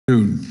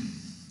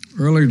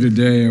Earlier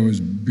today, I was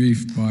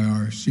briefed by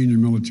our senior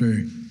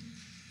military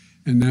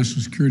and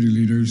national security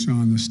leaders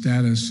on the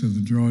status of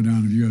the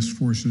drawdown of U.S.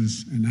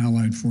 forces and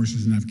allied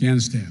forces in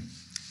Afghanistan.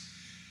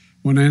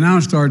 When I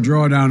announced our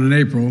drawdown in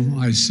April,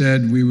 I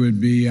said we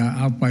would be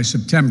out by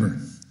September,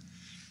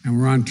 and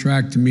we're on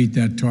track to meet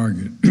that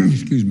target.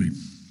 Excuse me.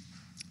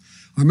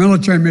 Our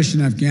military mission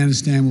in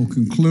Afghanistan will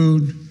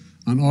conclude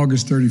on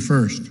August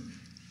 31st.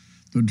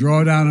 The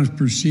drawdown is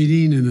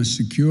proceeding in a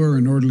secure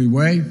and orderly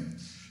way,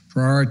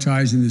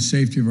 prioritizing the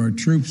safety of our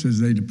troops as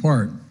they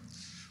depart.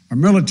 Our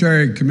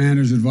military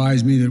commanders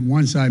advised me that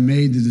once I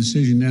made the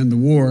decision to end the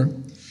war,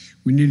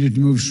 we needed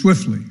to move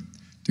swiftly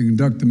to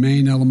conduct the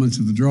main elements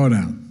of the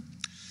drawdown.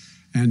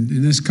 And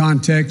in this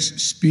context,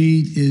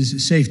 speed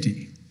is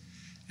safety.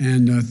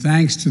 And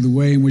thanks to the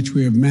way in which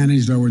we have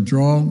managed our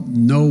withdrawal,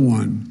 no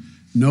one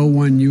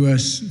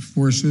U.S.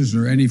 forces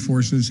or any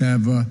forces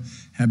have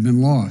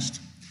been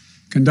lost.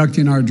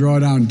 Conducting our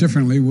drawdown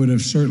differently would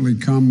have certainly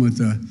come with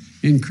an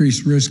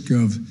increased risk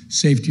of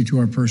safety to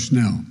our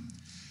personnel.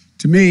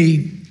 To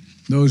me,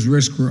 those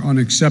risks were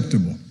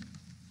unacceptable.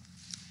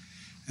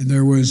 And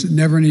there was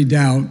never any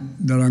doubt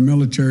that our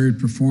military would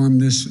perform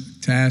this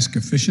task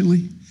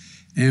efficiently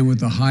and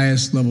with the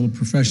highest level of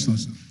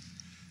professionalism.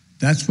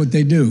 That's what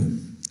they do.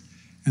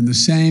 And the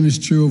same is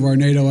true of our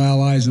NATO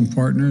allies and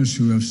partners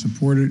who have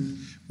supported,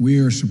 we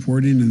are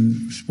supporting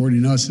and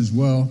supporting us as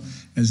well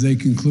as they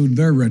conclude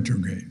their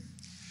retrograde.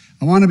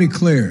 I want to be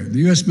clear, the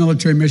U.S.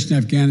 military mission in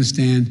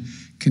Afghanistan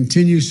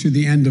continues through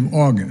the end of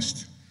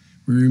August.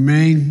 We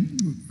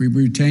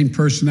retain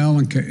personnel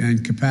and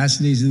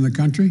capacities in the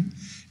country,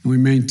 and we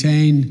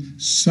maintain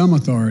the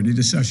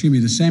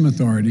same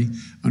authority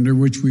under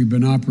which we've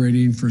been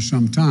operating for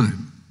some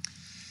time.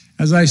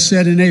 As I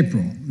said in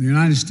April, the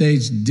United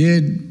States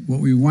did what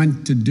we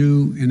went to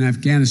do in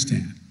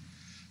Afghanistan,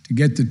 to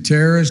get the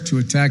terrorists who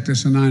attacked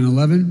us on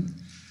 9/11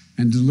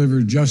 and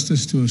deliver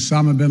justice to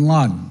Osama bin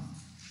Laden,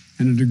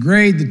 and to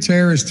degrade the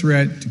terrorist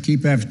threat to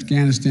keep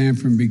Afghanistan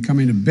from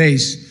becoming a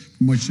base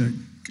from which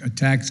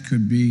attacks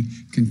could be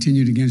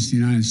continued against the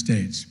United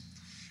States.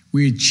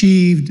 We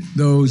achieved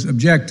those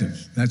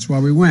objectives. That's why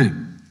we went.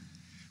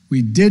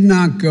 We did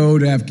not go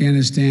to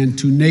Afghanistan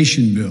to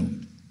nation build.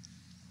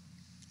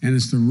 And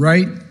it's the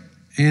right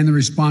and the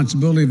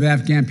responsibility of the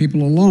Afghan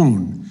people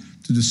alone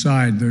to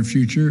decide their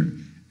future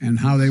and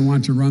how they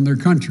want to run their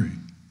country.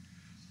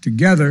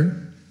 Together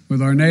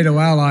with our NATO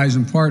allies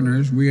and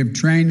partners, we have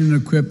trained and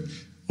equipped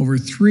over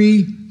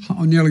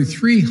nearly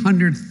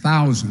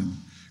 300,000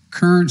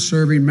 current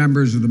serving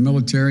members of the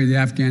military, the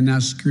Afghan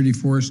National Security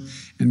Force,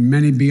 and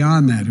many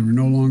beyond that who are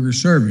no longer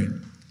serving.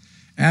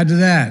 Add to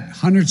that,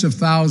 hundreds of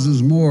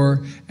thousands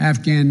more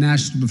Afghan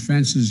national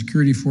defense and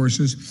security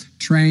forces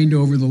trained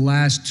over the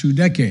last 2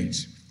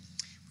 decades.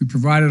 We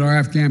provided our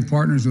Afghan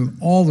partners with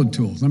all the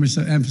tools, let me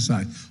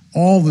emphasize,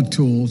 all the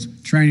tools,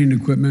 training,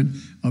 equipment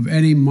of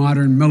any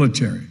modern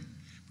military.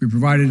 We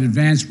provided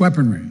advanced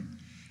weaponry,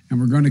 and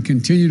we're going to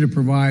continue to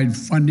provide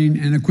funding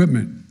and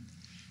equipment,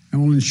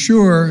 and we'll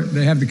ensure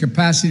they have the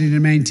capacity to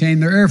maintain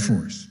their Air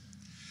Force.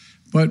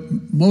 But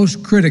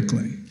most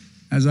critically,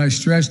 as I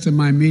stressed in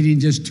my meeting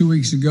just 2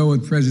 weeks ago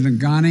with President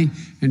Ghani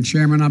and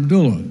Chairman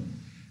Abdullah,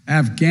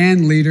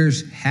 Afghan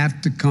leaders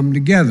have to come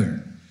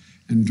together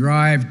and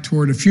drive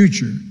toward a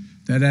future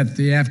that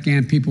the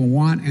Afghan people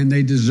want and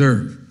they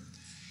deserve.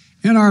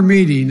 In our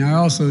meeting, I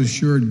also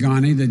assured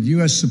Ghani that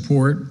U.S.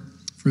 support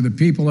for the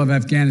people of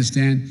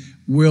Afghanistan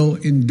will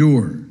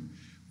endure.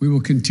 We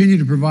will continue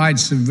to provide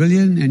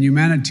civilian and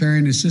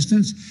humanitarian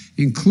assistance,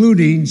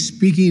 including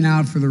speaking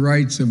out for the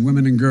rights of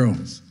women and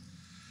girls.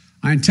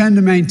 I intend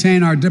to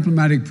maintain our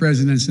diplomatic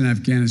presence in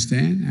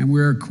Afghanistan, and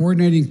we are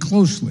coordinating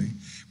closely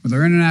with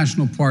our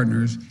international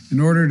partners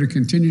in order to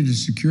continue to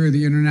secure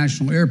the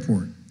international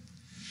airport.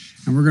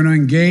 And we're going to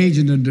engage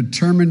in a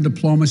determined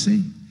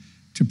diplomacy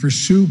to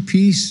pursue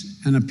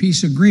peace and a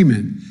peace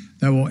agreement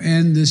that will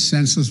end this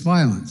senseless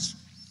violence.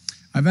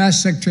 I've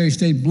asked Secretary of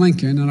State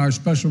Blinken and our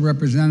Special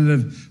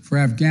Representative for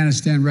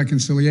Afghanistan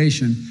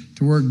Reconciliation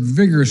to work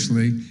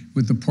vigorously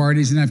with the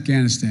parties in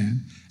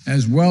Afghanistan,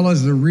 as well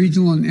as the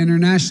regional and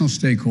international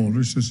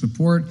stakeholders to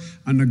support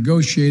a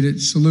negotiated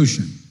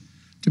solution.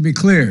 To be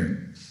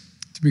clear,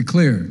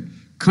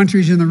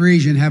 countries in the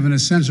region have an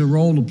essential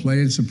role to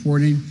play in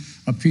supporting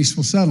a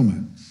peaceful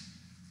settlement.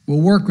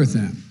 We'll work with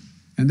them,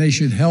 and they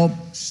should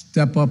help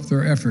step up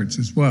their efforts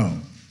as well.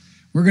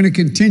 We're going to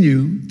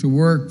continue to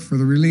work for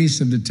the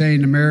release of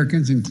detained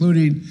Americans,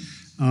 including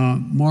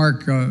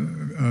Mark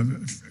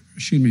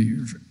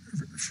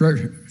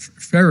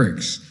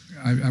Ferrix.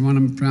 I want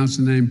to pronounce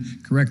the name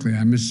correctly.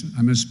 I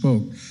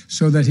misspoke,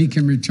 so that he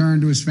can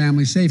return to his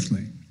family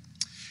safely.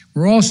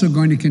 We're also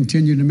going to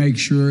continue to make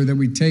sure that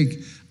we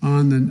take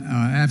on the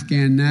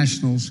Afghan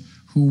nationals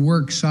who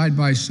work side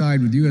by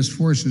side with U.S.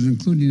 forces,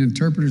 including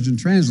interpreters and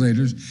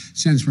translators,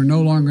 since we're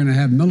no longer going to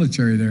have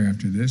military there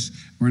after this.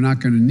 We're not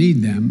going to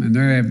need them, and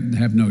they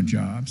have no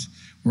jobs.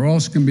 We're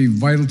also going to be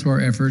vital to our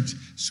efforts,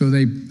 and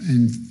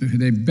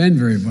they've been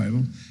very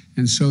vital,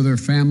 and so their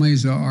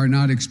families are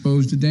not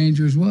exposed to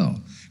danger as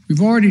well.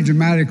 We've already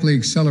dramatically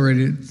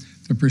accelerated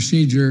the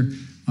procedure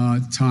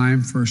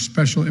time for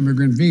special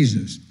immigrant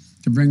visas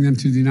to bring them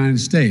to the United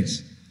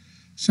States.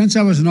 Since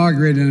I was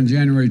inaugurated on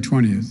January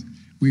 20th,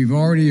 we've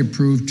already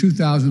approved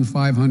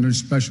 2,500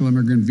 special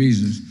immigrant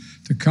visas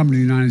to come to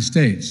the United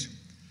States.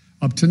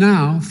 Up to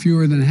now,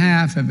 fewer than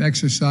half have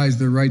exercised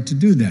their right to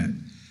do that.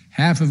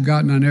 Half have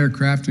gotten on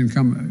aircraft and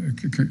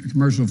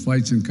commercial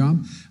flights and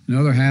come.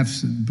 Another half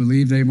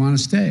believe they want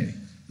to stay,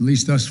 at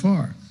least thus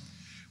far.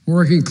 We're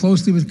working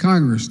closely with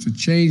Congress to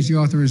change the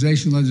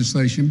authorization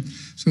legislation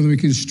so that we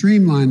can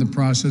streamline the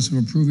process of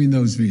approving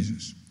those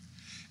visas.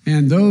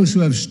 And those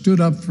who have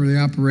stood up for the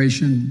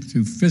operation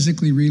to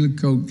physically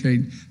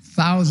relocate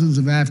thousands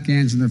of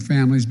Afghans and their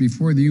families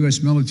before the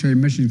U.S. military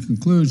mission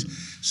concludes,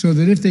 so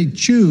that if they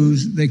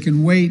choose, they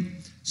can wait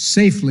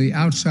safely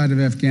outside of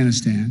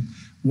Afghanistan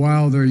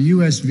while their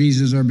U.S.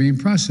 visas are being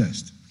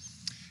processed.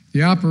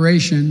 The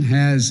operation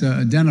has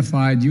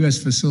identified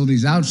U.S.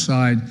 facilities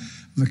outside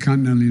the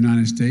continental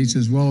United States,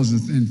 as well as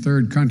in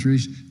third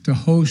countries, to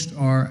host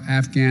our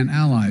Afghan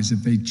allies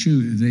if they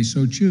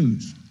so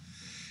choose.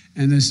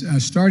 And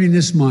starting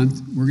this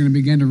month, we're going to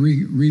begin to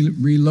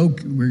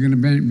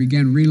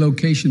begin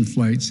relocation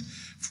flights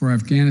for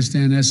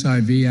Afghanistan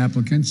SIV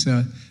applicants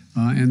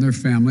and their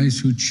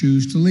families who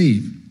choose to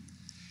leave.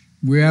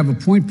 We have a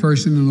point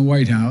person in the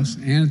White House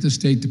and at the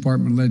State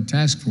Department-led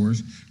task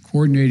force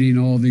coordinating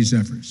all of these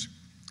efforts.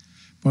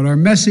 But our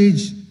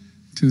message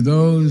to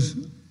those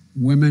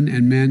women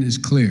and men is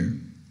clear.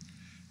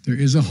 There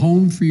is a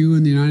home for you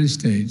in the United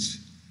States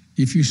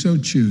if you so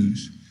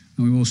choose,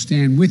 and we will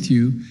stand with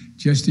you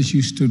just as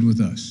you stood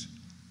with us.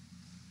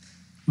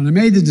 When I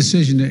made the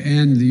decision to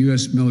end the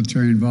U.S.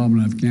 military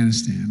involvement in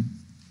Afghanistan,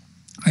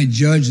 I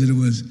judged that it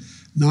was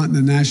not in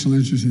the national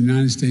interest of the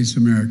United States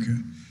of America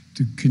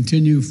to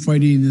continue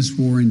fighting this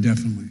war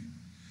indefinitely.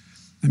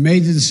 I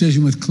made the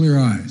decision with clear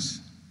eyes,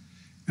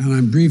 and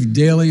I'm briefed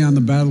daily on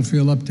the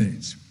battlefield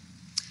updates.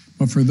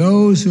 But for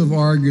those who have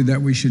argued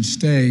that we should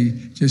stay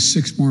just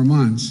 6 more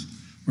months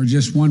or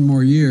just 1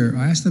 more year,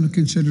 I ask them to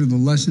consider the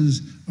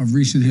lessons of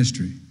recent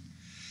history.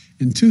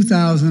 In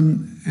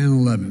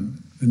 2011,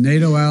 the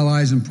NATO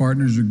allies and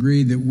partners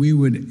agreed that we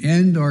would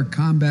end our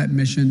combat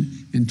mission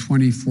in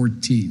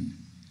 2014.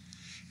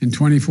 In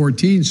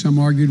 2014, some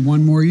argued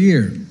 1 more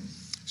year.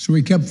 So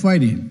we kept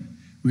fighting.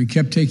 We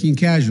kept taking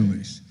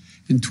casualties.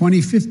 In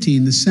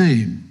 2015, the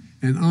same,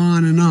 and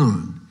on and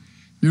on.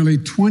 Nearly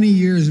 20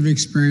 years of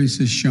experience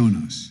has shown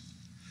us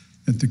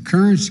that the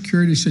current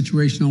security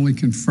situation only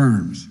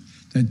confirms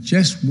that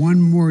just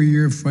 1 more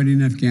year of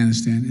fighting in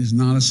Afghanistan is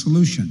not a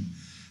solution,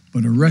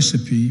 but a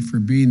recipe for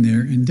being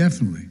there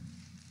indefinitely.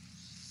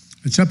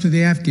 It's up to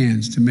the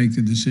Afghans to make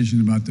the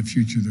decision about the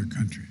future of their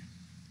country.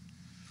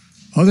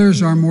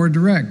 Others are more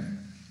direct.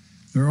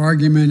 Their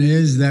argument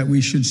is that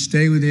we should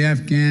stay with the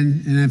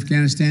Afghan in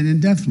Afghanistan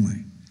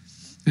indefinitely.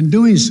 In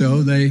doing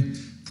so, they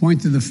point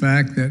to the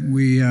fact that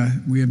we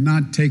have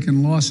not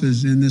taken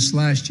losses in this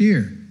last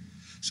year.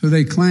 So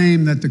they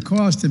claim that the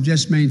cost of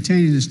just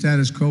maintaining the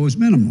status quo is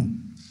minimal.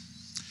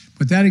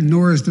 But that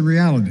ignores the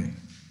reality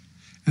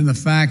and the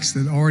facts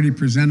that already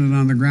presented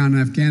on the ground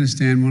in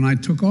Afghanistan when I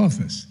took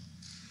office.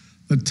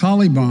 The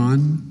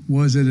Taliban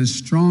is at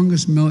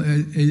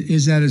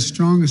its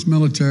strongest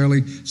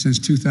militarily since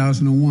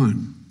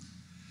 2001.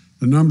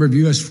 The number of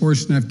U.S.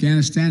 forces in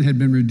Afghanistan had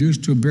been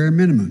reduced to a bare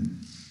minimum.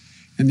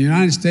 And the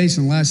United States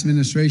and the last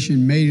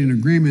administration made an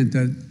agreement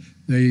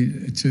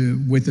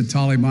with the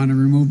Taliban to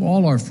remove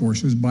all our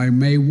forces by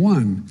May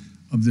 1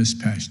 of this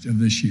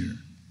year.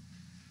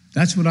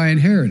 That's what I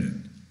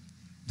inherited.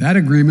 That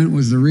agreement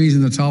was the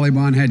reason the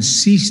Taliban had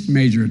ceased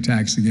major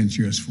attacks against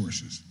U.S.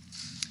 forces.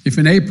 If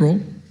in April,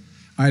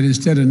 I had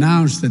instead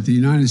announced that the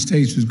United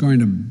States was going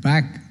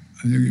back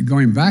on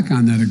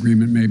that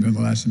agreement made by the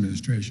last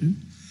administration,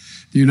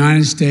 the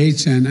United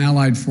States and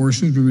allied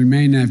forces would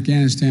remain in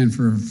Afghanistan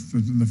for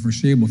the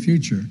foreseeable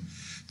future,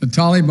 the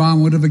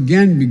Taliban would have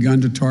again begun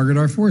to target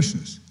our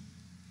forces.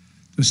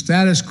 The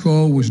status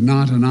quo was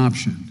not an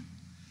option.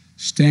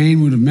 Staying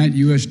would have meant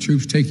U.S.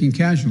 troops taking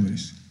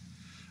casualties,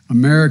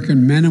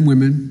 American men and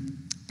women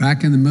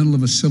back in the middle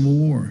of a civil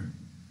war.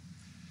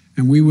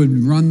 And we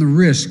would run the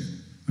risk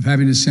of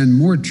having to send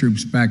more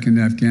troops back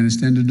into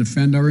Afghanistan to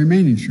defend our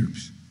remaining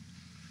troops.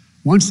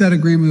 Once that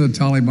agreement with the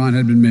Taliban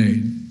had been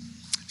made,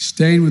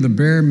 staying with a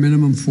bare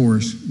minimum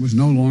force was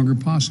no longer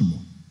possible.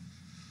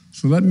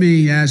 So let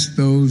me ask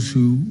those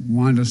who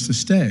want us to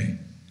stay,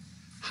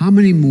 how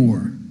many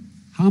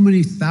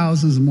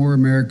thousands more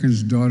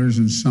Americans' daughters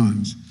and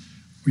sons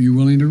were you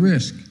willing to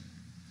risk?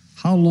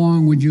 How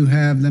long would you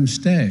have them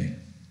stay?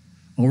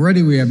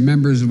 Already we have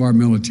members of our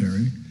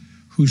military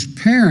whose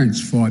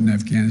parents fought in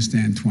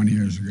Afghanistan 20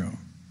 years ago.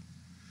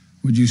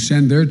 Would you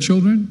send their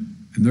children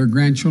and their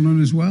grandchildren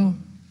as well?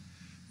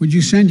 Would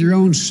you send your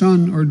own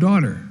son or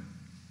daughter?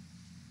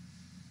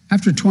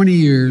 After 20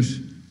 years,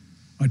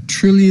 $1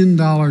 trillion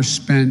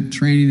spent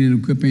training and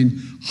equipping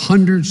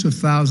hundreds of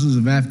thousands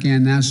of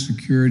Afghan national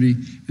security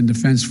and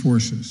defense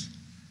forces.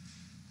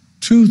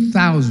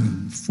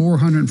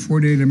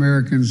 2,448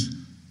 Americans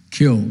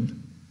killed.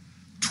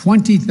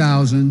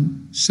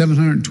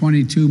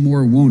 20,722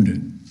 more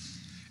wounded,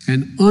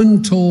 and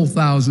untold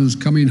thousands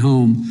coming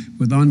home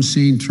with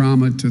unseen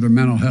trauma to their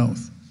mental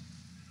health.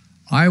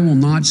 I will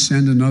not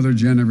send another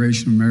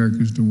generation of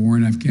Americans to war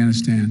in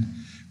Afghanistan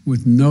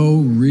with no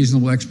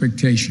reasonable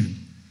expectation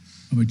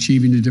of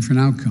achieving a different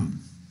outcome.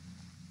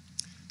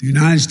 The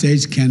United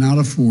States cannot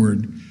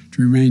afford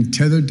to remain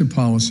tethered to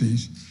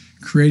policies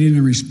created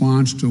in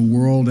response to a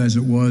world as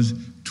it was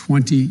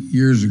 20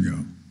 years ago.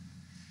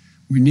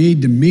 We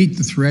need to meet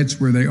the threats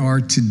where they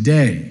are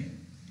today.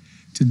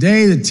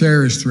 Today, the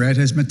terrorist threat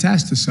has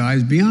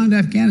metastasized beyond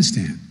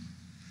Afghanistan.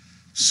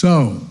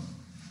 So,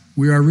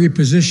 we are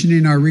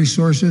repositioning our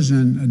resources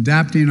and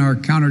adapting our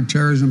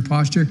counterterrorism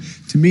posture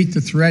to meet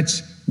the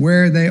threats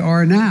where they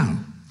are now,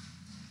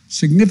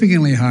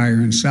 significantly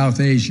higher in South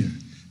Asia,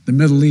 the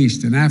Middle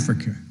East, and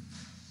Africa.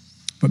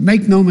 But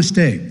make no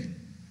mistake,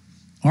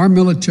 our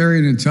military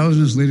and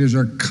intelligence leaders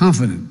are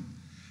confident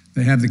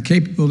they have the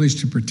capabilities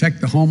to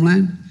protect the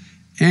homeland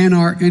and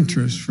our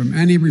interests from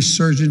any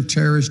resurgent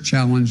terrorist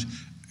challenge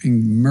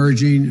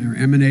emerging or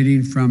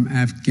emanating from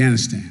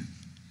Afghanistan.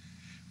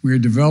 We are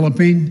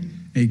developing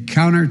a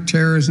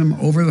counterterrorism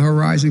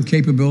over-the-horizon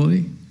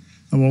capability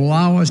that will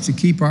allow us to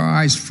keep our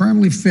eyes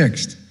firmly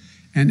fixed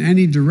on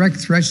any direct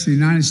threats to the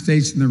United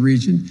States and the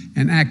region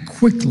and act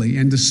quickly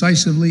and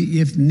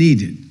decisively if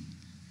needed.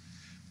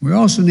 We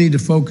also need to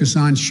focus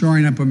on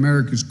shoring up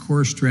America's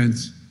core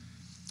strengths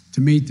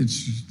to meet the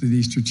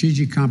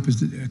strategic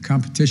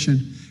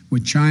competition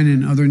with China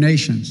and other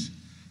nations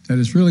that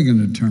is really going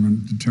to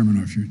determine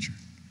our future.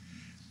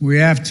 We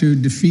have to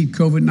defeat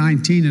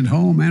COVID-19 at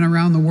home and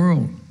around the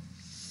world.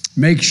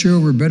 Make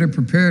sure we're better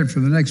prepared for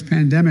the next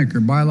pandemic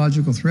or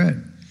biological threat.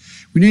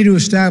 We need to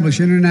establish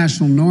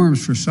international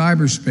norms for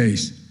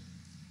cyberspace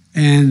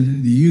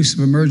and the use of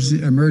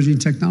emerging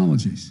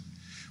technologies.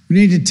 We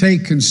need to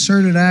take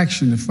concerted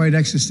action to fight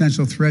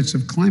existential threats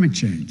of climate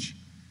change.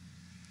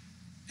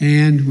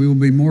 And we will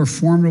be more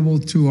formidable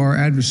to our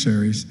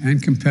adversaries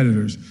and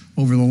competitors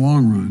over the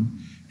long run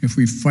if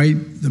we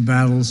fight the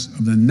battles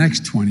of the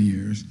next 20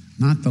 years,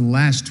 not the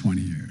last 20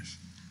 years.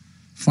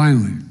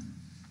 Finally,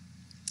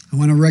 I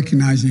want to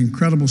recognize the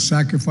incredible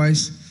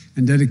sacrifice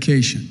and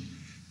dedication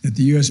that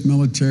the U.S.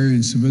 military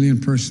and civilian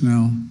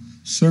personnel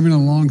serving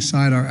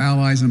alongside our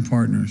allies and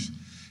partners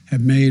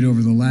have made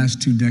over the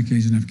last 2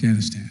 decades in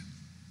Afghanistan.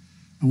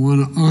 I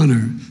want to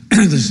honor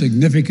the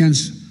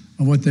significance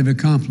of what they've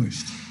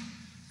accomplished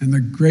and the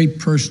great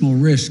personal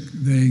risk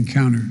they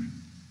encountered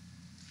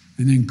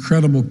and the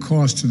incredible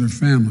cost to their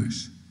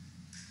families.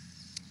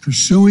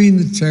 Pursuing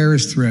the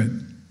terrorist threat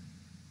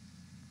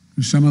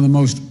through some of the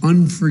most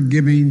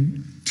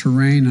unforgiving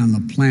terrain on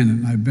the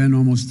planet. I've been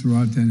almost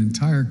throughout that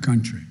entire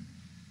country.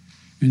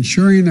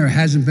 Ensuring there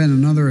hasn't been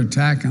another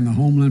attack on the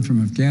homeland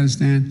from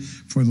Afghanistan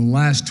for the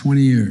last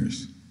 20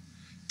 years.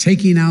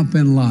 Taking out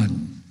bin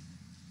Laden.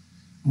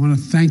 I want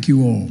to thank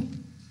you all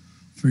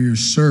for your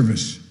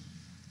service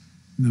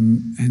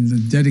and the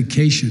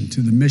dedication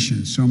to the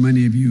mission so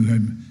many of you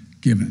have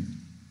given,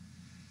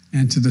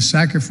 and to the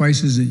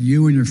sacrifices that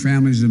you and your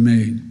families have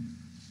made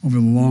over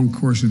the long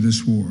course of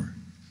this war.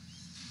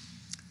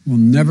 We'll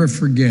never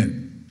forget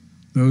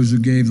those who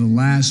gave the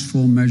last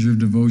full measure of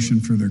devotion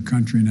for their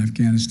country in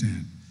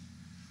Afghanistan,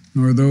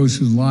 nor those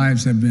whose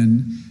lives have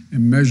been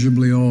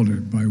immeasurably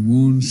altered by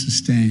wounds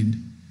sustained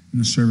in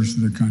the service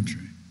of their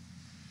country.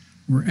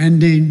 We're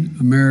ending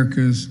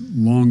America's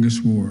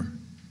longest war,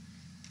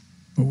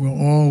 but we'll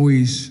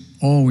always,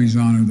 always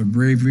honor the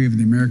bravery of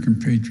the American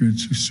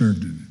patriots who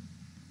served in it.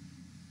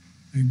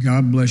 May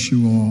God bless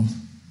you all,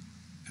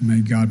 and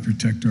may God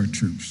protect our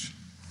troops.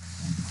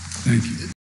 Thank you.